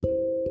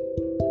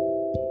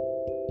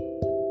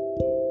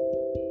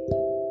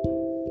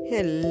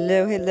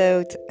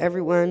Hello to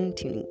everyone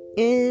tuning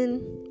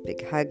in.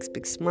 Big hugs,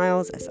 big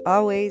smiles as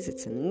always.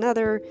 It's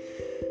another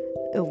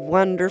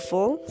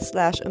wonderful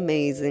 /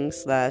 amazing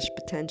 /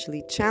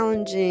 potentially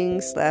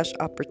challenging /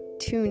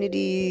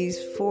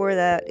 opportunities for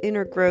that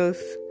inner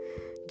growth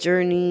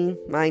journey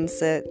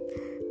mindset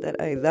that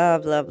I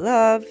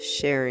love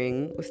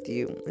sharing with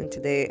you. And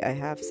today I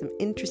have some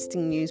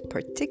interesting news,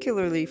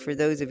 particularly for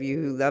those of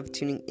you who love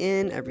tuning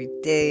in every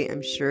day.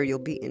 I'm sure you'll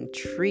be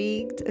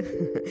intrigued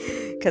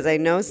because I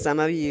know some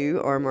of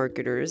you are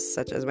marketers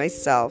such as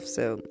myself.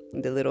 So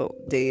the little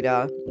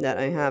data that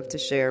I have to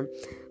share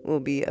will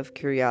be of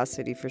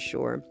curiosity for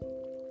sure,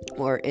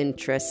 or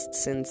interest,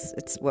 since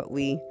it's what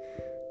we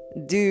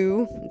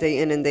do day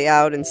in and day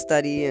out and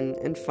study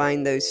and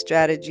find those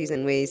strategies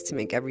and ways to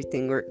make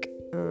everything work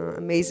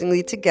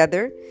amazingly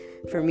together.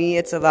 For me,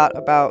 it's a lot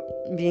about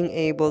being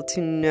able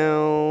to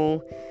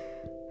know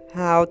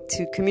how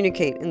to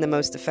communicate in the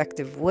most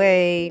effective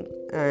way,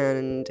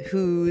 and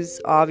who's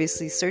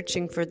obviously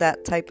searching for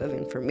that type of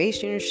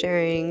information you're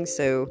sharing.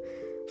 So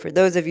for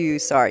those of you,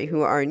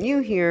 who are new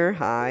here,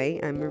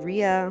 hi, I'm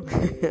Maria.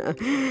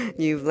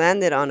 You've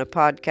landed on a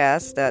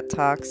podcast that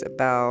talks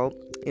about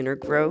inner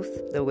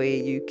growth, the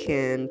way you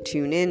can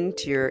tune in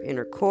to your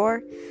inner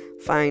core,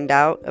 find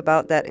out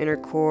about that inner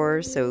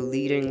core, so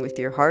leading with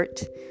your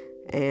heart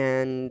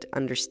and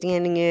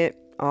understanding it,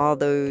 all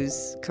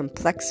those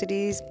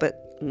complexities, but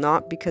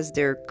not because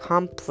they're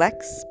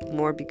complex,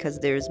 more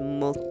because there's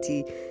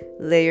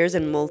multi-layers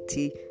and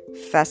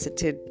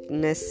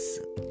multi-facetedness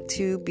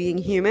to being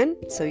human.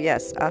 So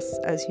yes, us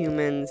as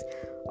humans,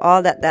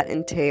 all that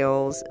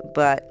entails,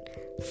 but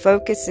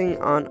focusing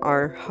on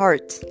our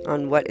heart,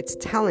 on what it's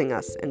telling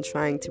us and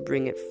trying to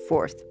bring it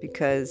forth.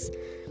 Because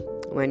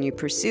when you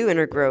pursue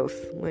inner growth,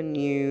 when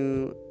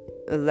you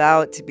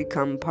allow it to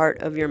become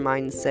part of your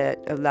mindset,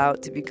 allow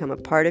it to become a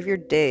part of your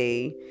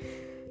day,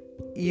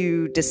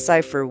 you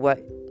decipher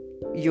what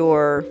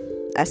your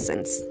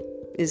essence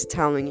is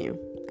telling you.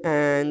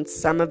 And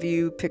some of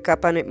you pick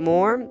up on it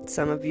more,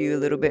 some of you a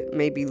little bit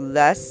maybe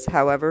less.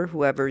 However,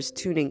 whoever's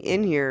tuning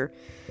in here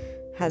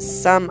has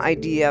some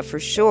idea for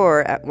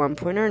sure at one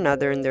point or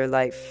another in their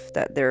life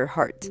that their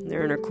heart,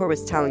 their inner core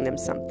was telling them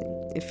something.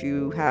 If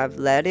you have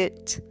let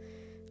it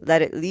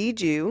lead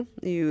you,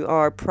 you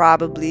are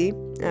probably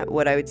at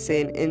what I would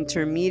say an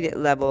intermediate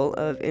level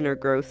of inner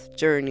growth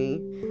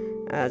journey,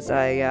 as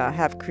I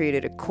have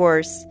created a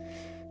course,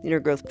 the Inner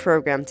Growth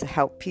Program, to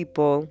help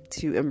people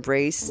to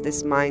embrace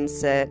this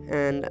mindset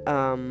and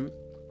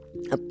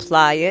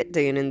apply it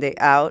day in and day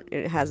out.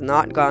 It has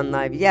not gone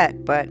live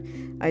yet, but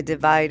I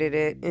divided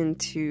it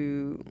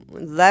into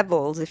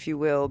levels, if you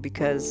will,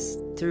 because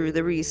through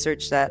the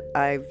research that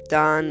I've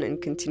done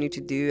and continue to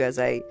do as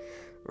I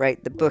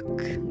write the book,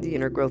 The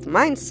Inner Growth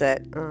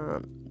Mindset,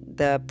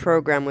 the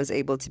program was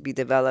able to be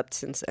developed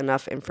since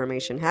enough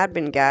information had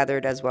been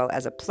gathered as well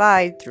as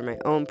applied through my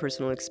own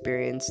personal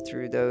experience,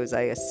 through those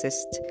I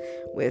assist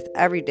with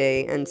every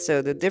day. And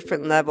so the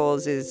different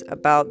levels is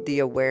about the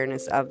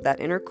awareness of that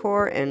inner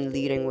core and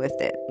leading with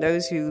it.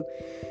 Those who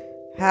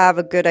have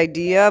a good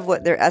idea of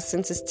what their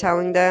essence is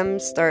telling them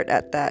start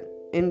at that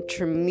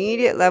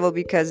intermediate level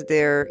because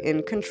they're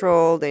in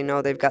control, they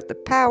know they've got the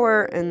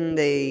power, and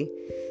they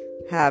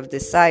have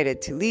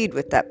decided to lead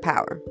with that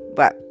power.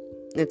 But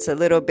it's a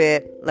little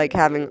bit like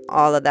having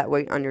all of that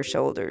weight on your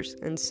shoulders.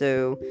 And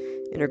so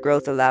inner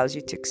growth allows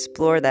you to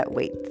explore that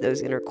weight,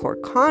 those inner core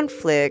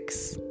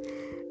conflicts,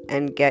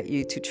 and get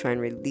you to try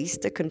and release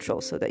the control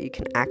so that you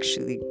can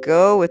actually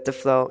go with the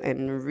flow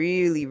and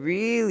really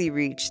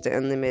reach the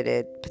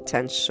unlimited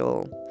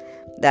potential,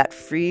 that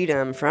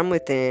freedom from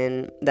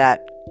within,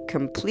 that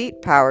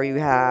complete power you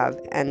have,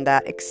 and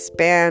that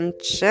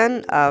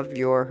expansion of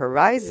your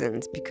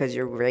horizons, because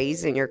you're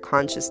raising your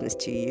consciousness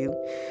to you,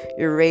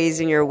 you're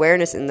raising your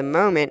awareness in the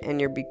moment, and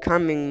you're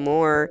becoming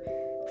more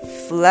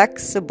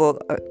flexible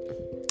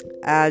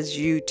as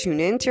you tune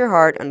into your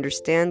heart,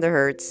 understand the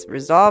hurts,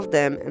 resolve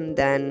them, and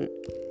then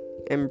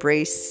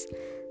embrace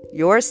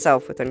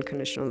yourself with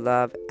unconditional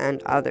love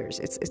and others.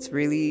 It's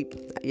really,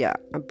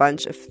 a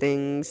bunch of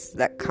things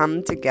that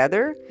come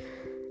together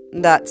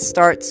that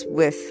starts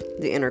with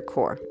the inner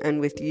core and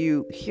with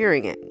you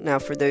hearing it. Now,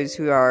 for those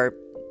who are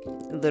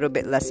a little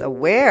bit less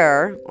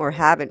aware or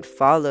haven't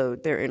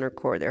followed their inner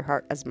core, their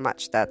heart as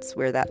much, that's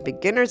where that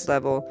beginner's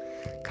level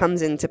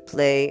comes into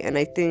play. And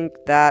I think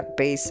that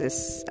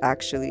basis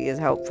actually is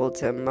helpful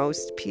to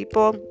most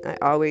people. I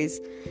always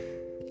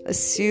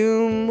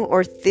assume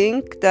or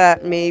think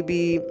that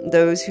maybe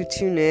those who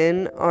tune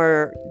in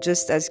are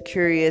just as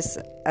curious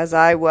as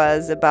I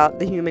was about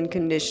the human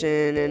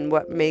condition and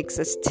what makes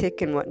us tick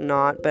and what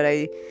not. But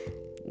I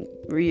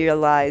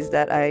realized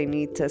that I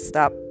need to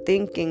stop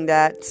thinking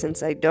that,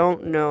 since I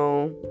don't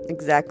know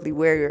exactly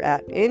where you're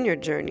at in your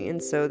journey.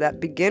 And so that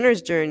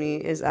beginner's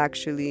journey is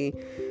actually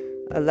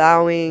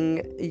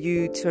allowing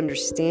you to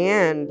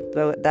understand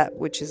that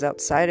which is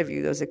outside of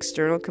you, those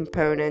external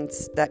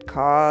components that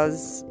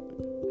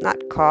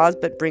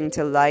but bring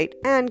to light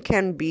and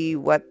can be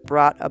what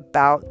brought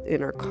about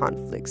inner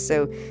conflicts.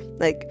 So,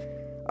 like,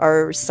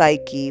 our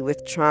psyche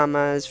with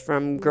traumas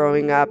from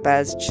growing up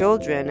as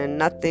children, and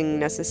nothing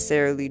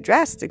necessarily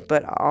drastic,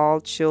 but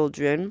all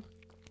children,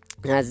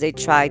 as they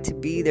try to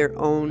be their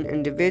own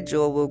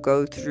individual, will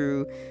go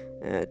through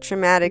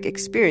traumatic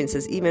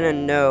experiences. Even a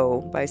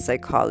no by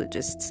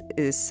psychologists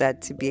is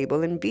said to be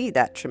able and be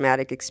that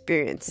traumatic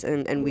experience,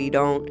 and we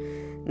don't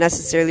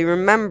necessarily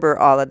remember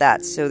all of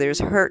that. So there's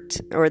hurt,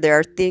 or there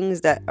are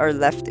things that are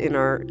left in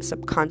our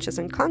subconscious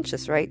and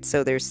conscious, right?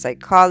 So there's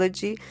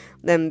psychology,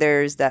 then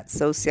there's that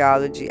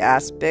sociology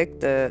aspect,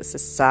 the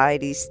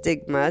society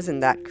stigmas,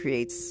 and that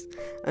creates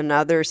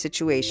another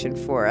situation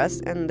for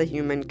us, and the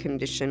human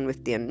condition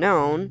with the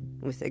unknown,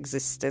 with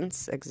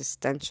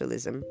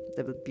existentialism,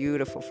 the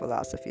beautiful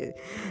philosophy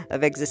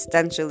of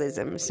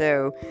existentialism.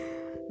 So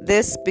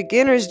this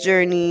beginner's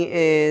journey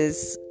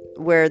is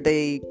where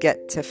they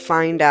get to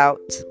find out,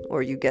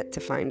 or you get to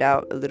find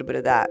out a little bit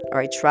of that, or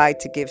I try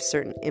to give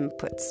certain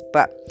inputs.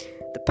 But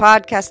the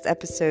podcast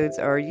episodes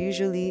are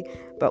usually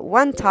about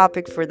one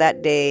topic for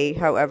that day.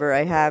 However,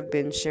 I have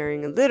been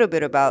sharing a little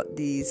bit about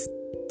these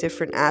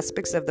different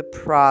aspects of the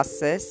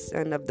process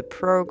and of the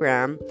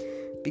program,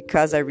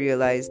 because I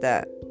realized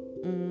that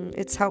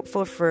it's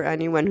helpful for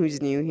anyone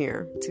who's new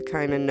here to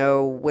kind of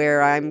know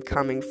where I'm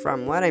coming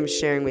from, what I'm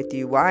sharing with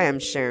you, why I'm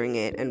sharing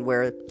it, and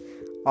where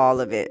all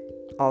of it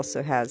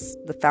also has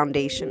the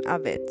foundation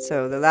of it.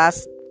 So the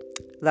last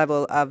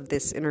level of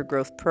this inner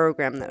growth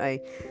program that I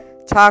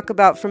talk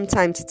about from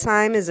time to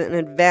time is an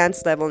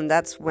advanced level, and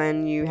that's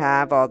when you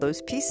have all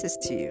those pieces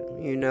to you.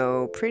 You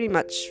know pretty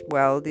much,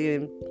 well,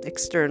 the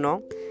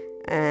external,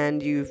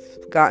 and you've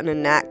gotten a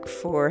knack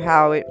for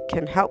how it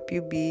can help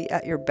you be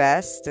at your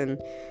best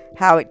and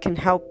how it can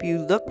help you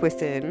look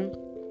within.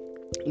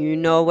 You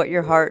know what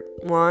your heart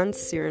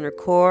wants, your inner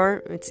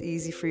core. It's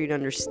easy for you to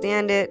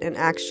understand it, and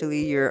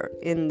actually you're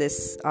in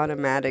this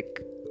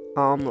automatic,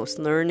 almost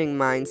learning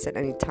mindset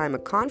anytime a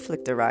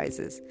conflict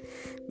arises,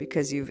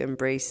 because you've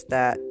embraced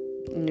that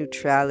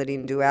neutrality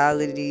and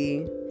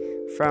duality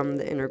from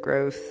the inner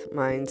growth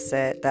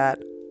mindset,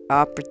 that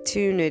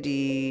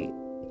opportunity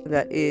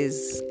that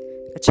is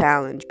a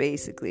challenge,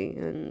 basically,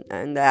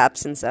 and the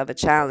absence of a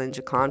challenge,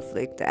 a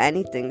conflict,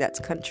 anything that's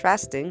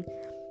contrasting,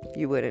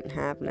 you wouldn't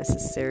have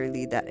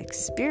necessarily that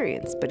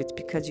experience, but it's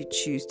because you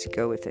choose to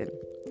go within.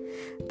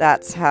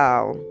 That's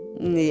how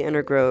the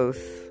inner growth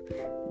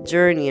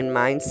journey and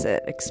mindset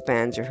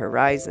expands your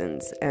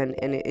horizons, and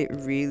it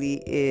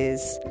really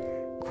is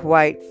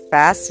quite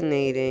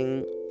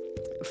fascinating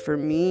for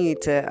me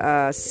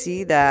to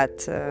see that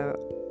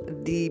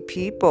the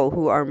people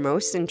who are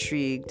most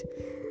intrigued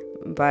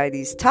by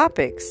these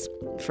topics,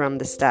 from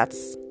the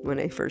stats when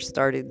I first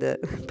started the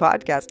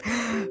podcast,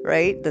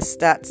 right? The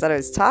stats that I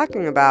was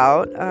talking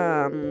about,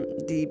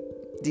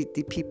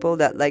 the people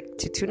that like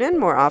to tune in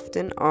more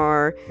often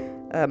are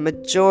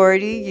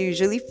majority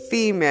usually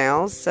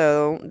females.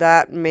 So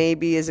that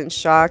maybe isn't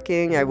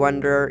shocking. I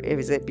wonder,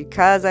 is it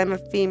because I'm a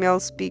female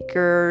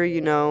speaker,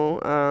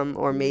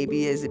 or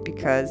maybe is it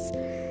because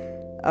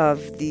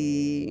of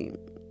the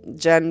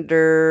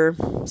gender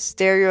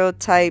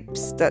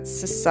stereotypes that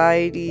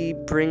society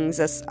brings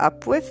us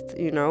up with,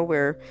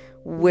 where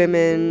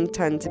women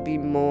tend to be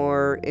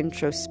more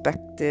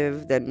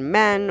introspective than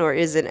men, or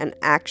is it an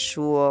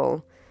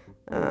actual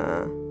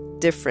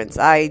difference?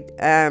 I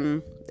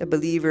am a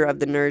believer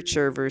of the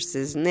nurture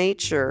versus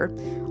nature,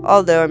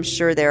 although I'm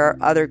sure there are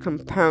other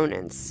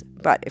components.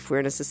 But if we're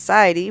in a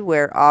society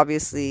where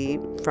obviously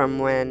from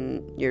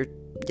when you're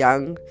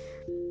young,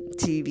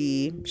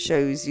 TV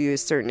shows you a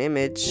certain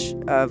image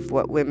of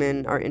what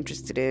women are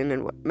interested in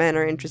and what men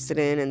are interested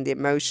in, and the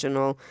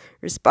emotional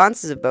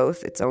responses of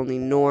both, it's only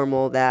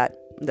normal that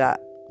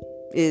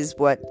is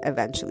what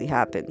eventually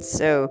happens.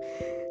 So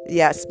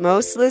yes,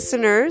 most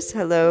listeners,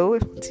 hello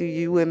to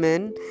you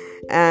women,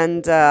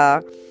 and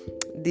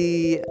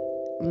the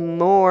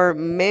more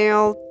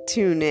male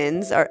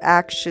tune-ins are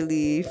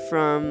actually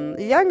from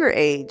a younger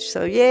age.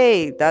 So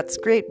yay, that's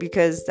great,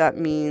 because that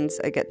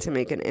means I get to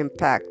make an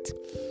impact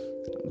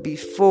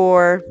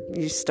before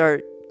you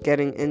start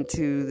getting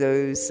into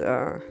those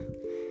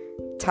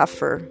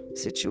tougher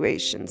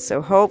situations.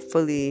 So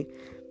hopefully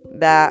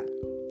that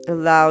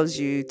allows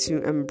you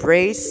to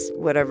embrace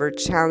whatever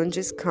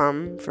challenges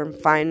come from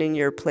finding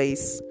your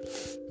place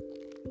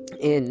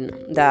in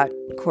that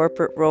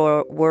corporate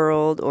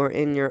world, or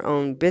in your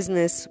own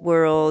business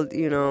world,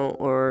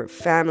 or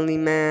family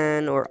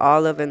man, or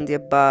all of the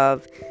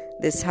above.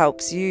 This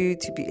helps you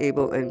to be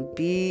able and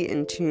be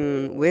in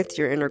tune with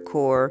your inner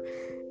core,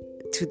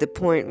 to the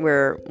point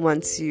where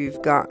once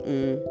you've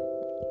gotten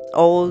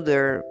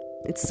older,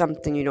 it's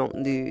something you don't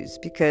lose,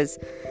 because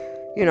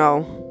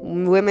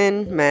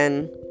women,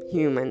 men,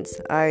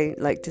 humans, I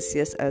like to see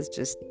us as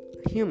just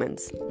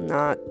humans,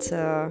 not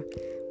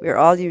we're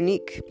all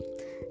unique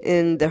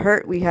in the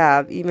hurt we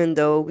have, even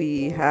though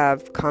we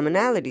have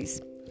commonalities.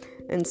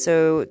 And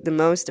so the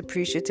most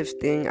appreciative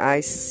thing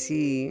I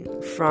see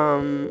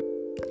from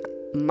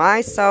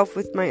myself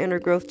with my inner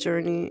growth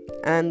journey,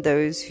 and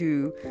those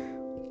who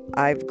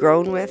I've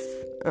grown with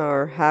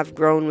or have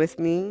grown with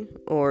me,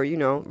 or,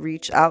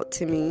 reach out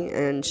to me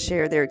and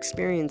share their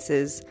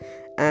experiences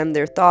and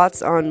their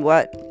thoughts on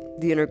what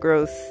the inner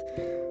growth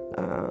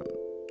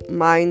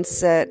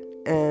mindset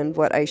and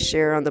what I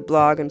share on the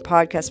blog and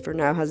podcast for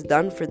now has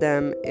done for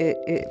them.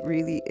 It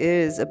really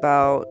is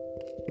about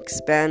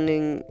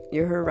expanding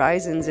your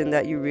horizons, in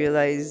that you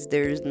realize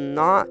there's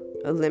not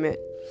a limit.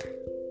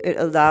 It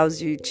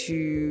allows you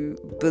to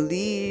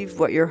believe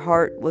what your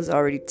heart was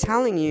already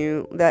telling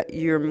you, that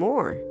you're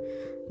more.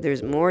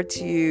 There's more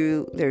to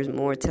you, there's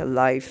more to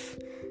life,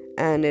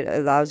 and it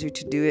allows you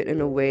to do it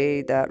in a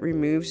way that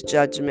removes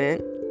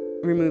judgment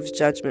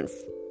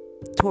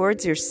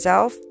towards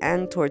yourself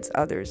and towards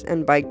others.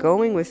 And by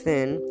going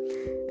within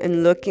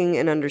and looking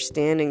and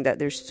understanding that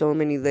there's so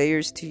many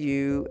layers to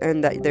you,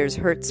 and that there's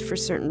hurts for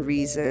certain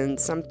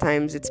reasons.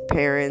 Sometimes it's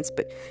parents,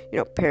 but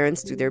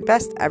parents do their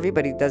best.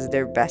 Everybody does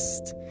their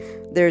best.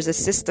 There's a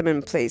system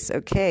in place,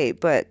 okay,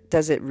 but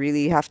does it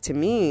really have to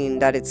mean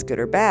that it's good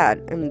or bad?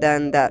 And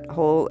then that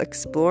whole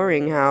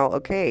exploring how,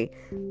 okay,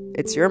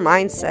 it's your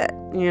mindset,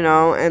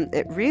 and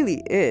it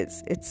really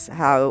is. It's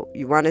how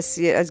you want to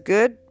see it as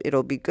good,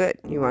 it'll be good.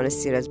 You want to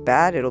see it as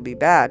bad, it'll be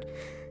bad.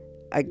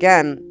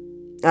 Again,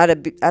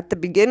 at the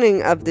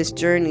beginning of this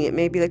journey, it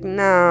may be like,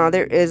 no,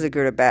 there is a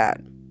good or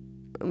bad.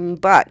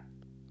 But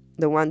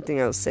the one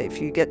thing I'll say, if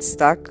you get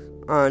stuck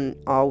on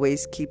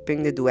always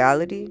keeping the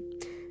duality,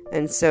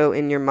 and so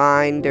in your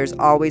mind, there's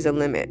always a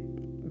limit,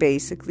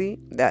 basically,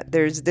 that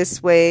there's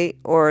this way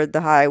or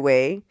the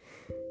highway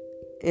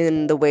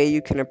in the way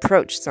you can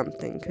approach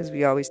something, because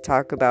we always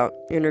talk about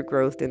inner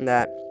growth in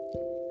that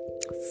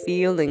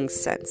feeling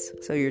sense.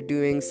 So you're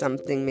doing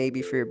something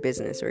maybe for your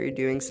business, or you're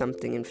doing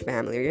something in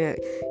family, or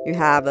you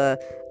have a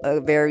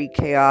very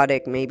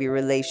chaotic maybe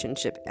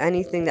relationship.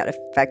 Anything that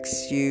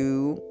affects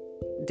you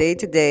day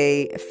to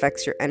day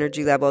affects your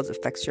energy levels,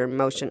 affects your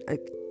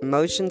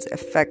emotions,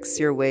 affects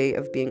your way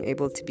of being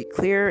able to be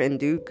clear and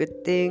do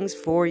good things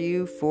for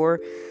you, for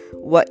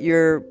what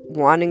you're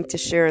wanting to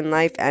share in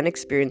life and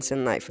experience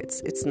in life.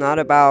 It's not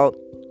about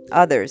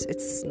others.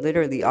 It's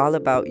literally all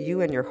about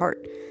you and your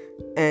heart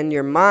and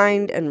your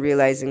mind, and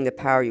realizing the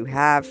power you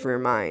have for your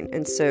mind.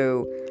 And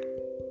so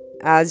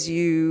as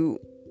you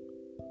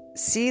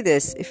see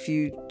this, if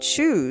you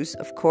choose,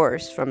 of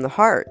course, from the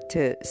heart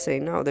to say,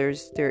 no, there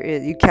is,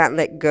 you can't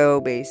let go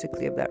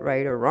basically of that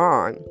right or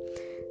wrong.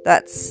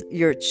 That's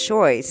your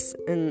choice.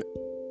 And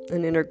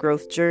an inner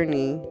growth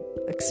journey,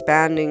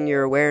 expanding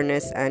your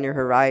awareness and your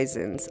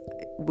horizons,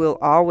 will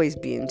always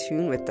be in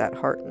tune with that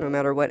heart, no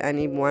matter what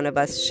any one of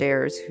us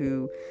shares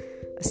who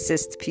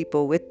assist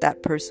people with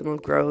that personal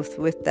growth,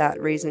 with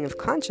that raising of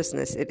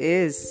consciousness. It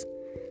is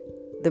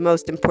the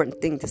most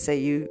important thing to say.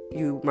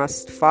 You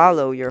must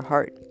follow your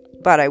heart.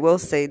 But I will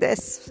say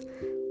this,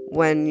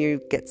 when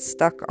you get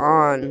stuck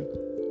on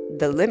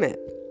the limit,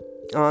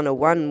 on a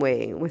one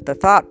way, with a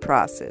thought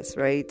process,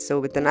 right? So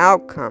with an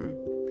outcome,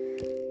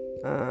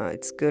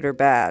 it's good or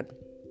bad,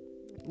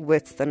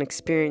 with an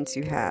experience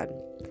you had,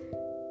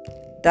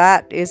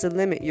 that is a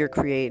limit you're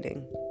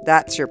creating.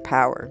 That's your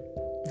power.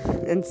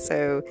 And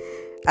so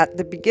at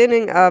the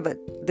beginning of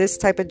this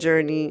type of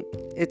journey,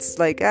 it's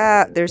like,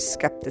 there's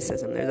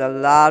skepticism. There's a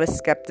lot of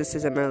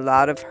skepticism and a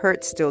lot of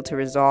hurt still to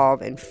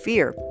resolve, and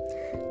fear.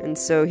 And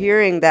so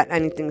hearing that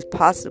anything's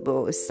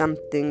possible is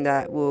something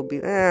that will be,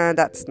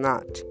 that's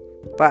not.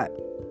 But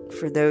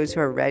for those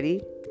who are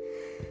ready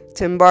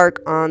to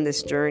embark on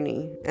this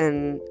journey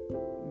and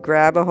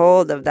grab a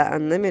hold of that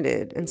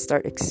unlimited and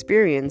start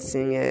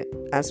experiencing it,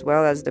 as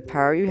well as the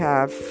power you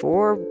have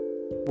for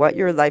what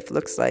your life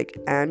looks like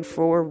and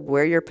for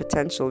where your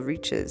potential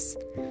reaches,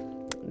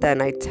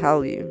 then I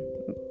tell you,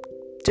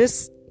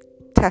 just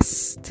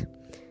test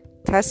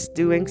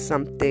doing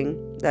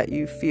something that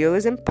you feel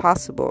is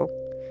impossible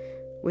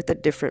with a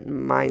different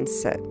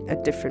mindset,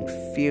 a different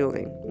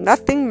feeling.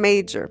 Nothing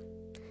major.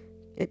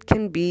 It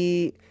can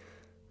be,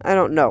 I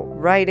don't know,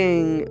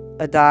 writing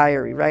a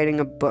diary, writing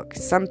a book,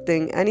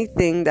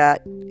 anything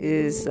that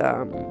is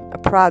a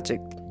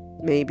project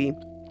maybe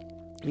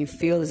you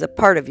feel is a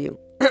part of you,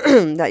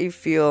 that you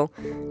feel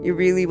you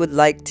really would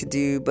like to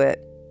do, but,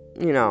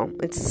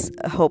 it's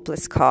a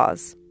hopeless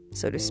cause,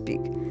 so to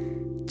speak.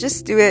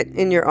 Just do it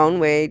in your own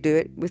way. Do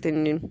it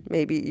within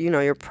maybe,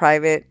 your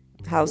private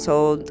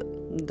household.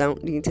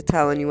 Don't need to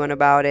tell anyone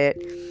about it.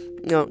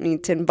 You don't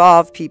need to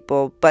involve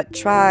people, but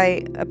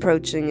try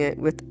approaching it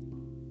with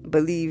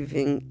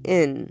believing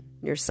in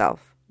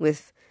yourself,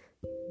 with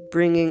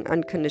bringing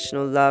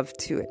unconditional love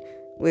to it,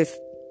 with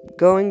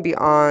going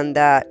beyond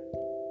that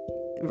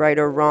right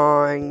or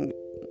wrong,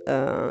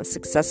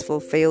 successful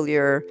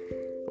failure,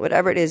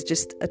 whatever it is.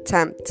 Just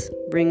attempt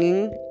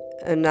bringing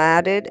an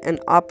added and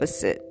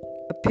opposite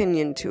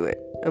opinion to it,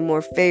 a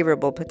more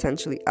favorable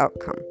potentially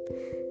outcome,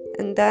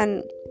 and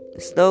then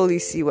slowly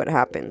see what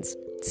happens.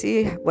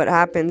 See what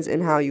happens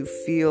in how you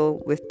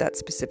feel with that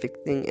specific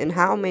thing, and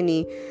how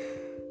many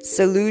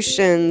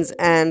solutions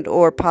and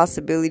or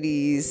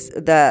possibilities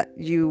that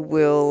you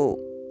will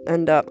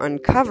end up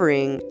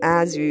uncovering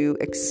as you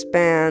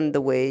expand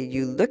the way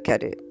you look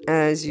at it,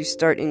 as you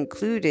start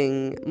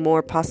including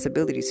more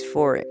possibilities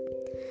for it.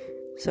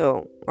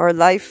 So our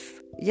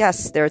life,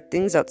 yes, there are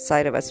things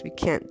outside of us we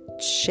can't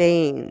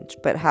change,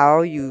 but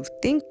how you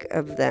think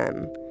of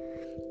them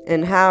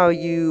and how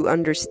you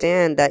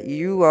understand that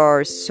you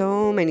are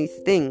so many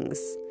things,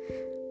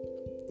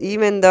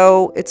 even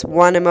though it's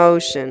one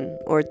emotion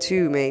or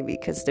two maybe,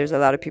 because there's a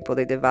lot of people,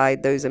 they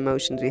divide those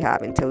emotions we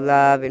have into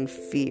love and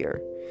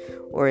fear,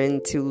 or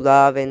into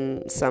love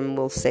and some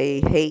will say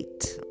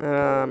hate.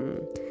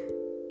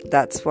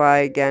 That's why,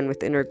 again,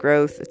 with inner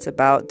growth, it's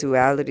about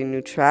duality,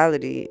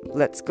 neutrality.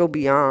 Let's go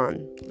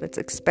beyond. Let's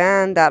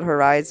expand that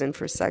horizon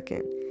for a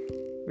second.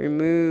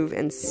 Remove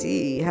and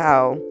see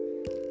how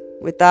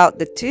without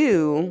the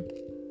two,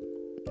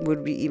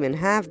 would we even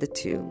have the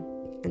two?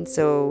 And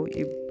so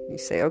you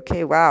say,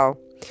 okay, wow,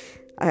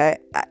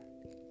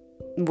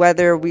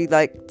 whether we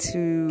like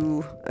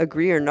to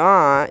agree or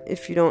not,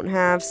 if you don't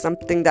have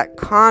something that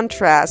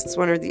contrasts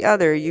one or the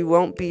other, you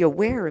won't be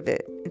aware of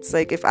it. It's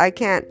like if I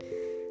can't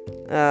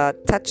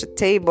touch a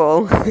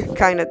table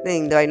kind of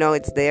thing, though I know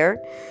it's there.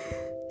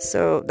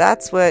 So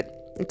that's what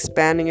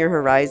expanding your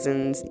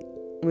horizons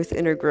with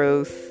inner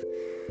growth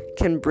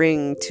can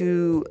bring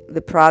to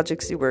the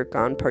projects you work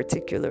on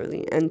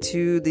particularly, and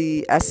to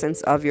the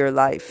essence of your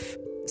life.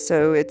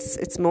 So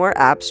it's more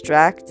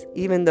abstract,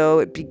 even though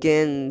it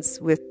begins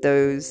with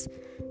those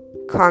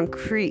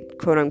concrete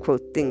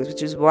quote-unquote things,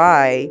 which is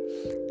why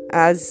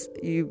as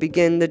you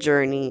begin the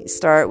journey,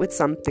 start with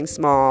something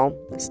small.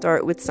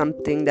 Start with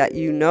something that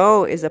you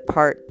know is a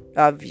part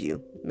of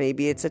you.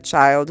 Maybe it's a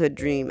childhood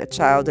dream, a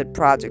childhood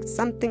project,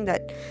 something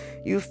that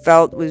you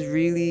felt was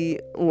really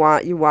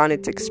you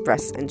wanted to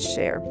express and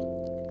share.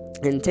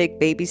 And take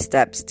baby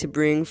steps to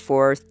bring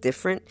forth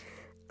different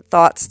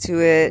thoughts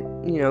to it,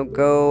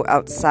 go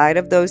outside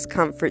of those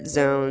comfort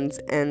zones,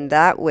 and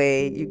that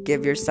way you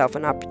give yourself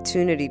an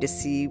opportunity to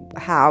see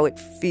how it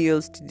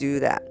feels to do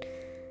that.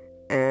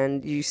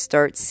 And you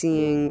start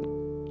seeing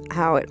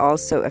how it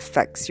also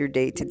affects your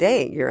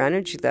day-to-day, your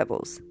energy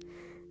levels.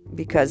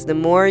 Because the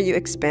more you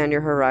expand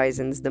your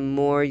horizons, the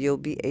more you'll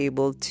be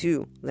able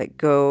to let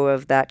go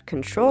of that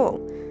control.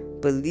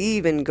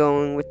 Believe in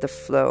going with the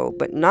flow,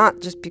 but not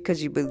just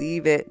because you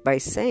believe it by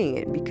saying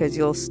it, because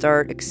you'll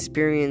start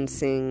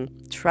experiencing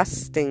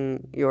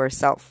trusting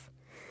yourself.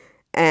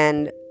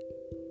 And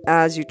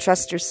as you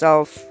trust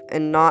yourself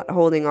and not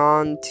holding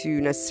on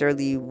to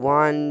necessarily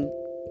one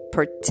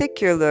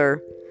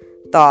particular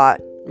thought,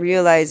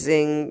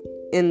 realizing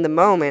in the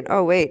moment,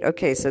 oh wait,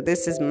 okay, so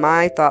this is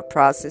my thought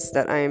process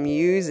that I am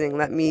using.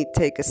 Let me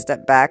take a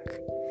step back.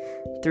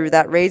 Through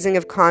that raising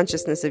of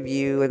consciousness of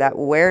you, that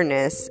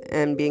awareness,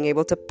 and being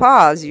able to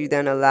pause, you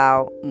then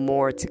allow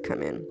more to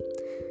come in.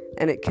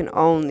 And it can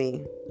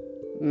only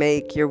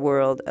make your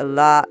world a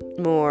lot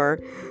more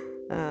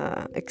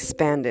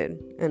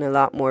expanded and a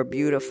lot more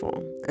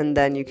beautiful. And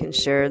then you can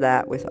share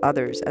that with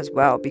others as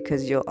well,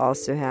 because you'll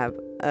also have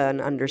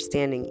an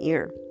understanding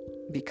ear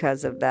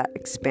because of that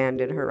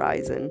expanded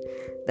horizon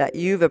that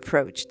you've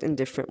approached in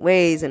different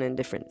ways and in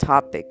different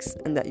topics,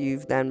 and that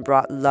you've then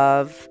brought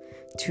love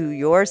to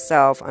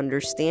yourself,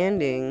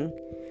 understanding,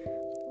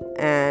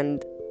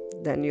 and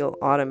then you'll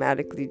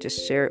automatically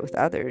just share it with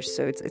others.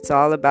 So it's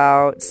all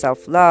about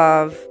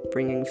self-love,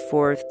 bringing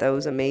forth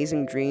those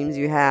amazing dreams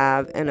you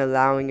have, and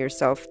allowing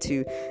yourself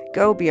to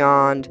go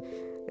beyond,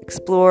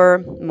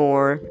 explore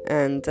more,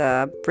 and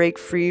break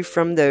free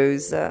from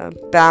those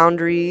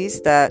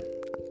boundaries that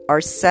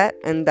are set,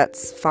 and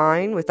that's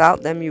fine.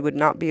 Without them, you would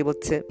not be able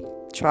to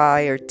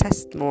try or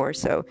test more.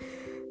 So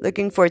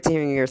looking forward to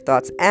hearing your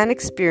thoughts and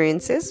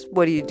experiences.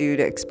 What do you do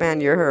to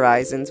expand your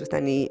horizons with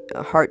any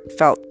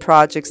heartfelt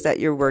projects that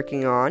you're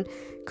working on?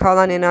 Call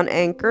on in on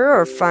Anchor,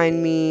 or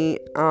find my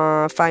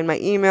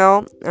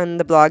email on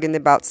the blog in the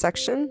About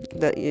section.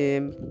 The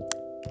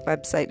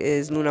website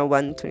is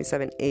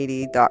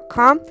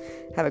luna12780.com.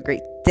 Have a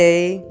great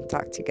day.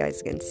 Talk to you guys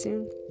again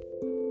soon.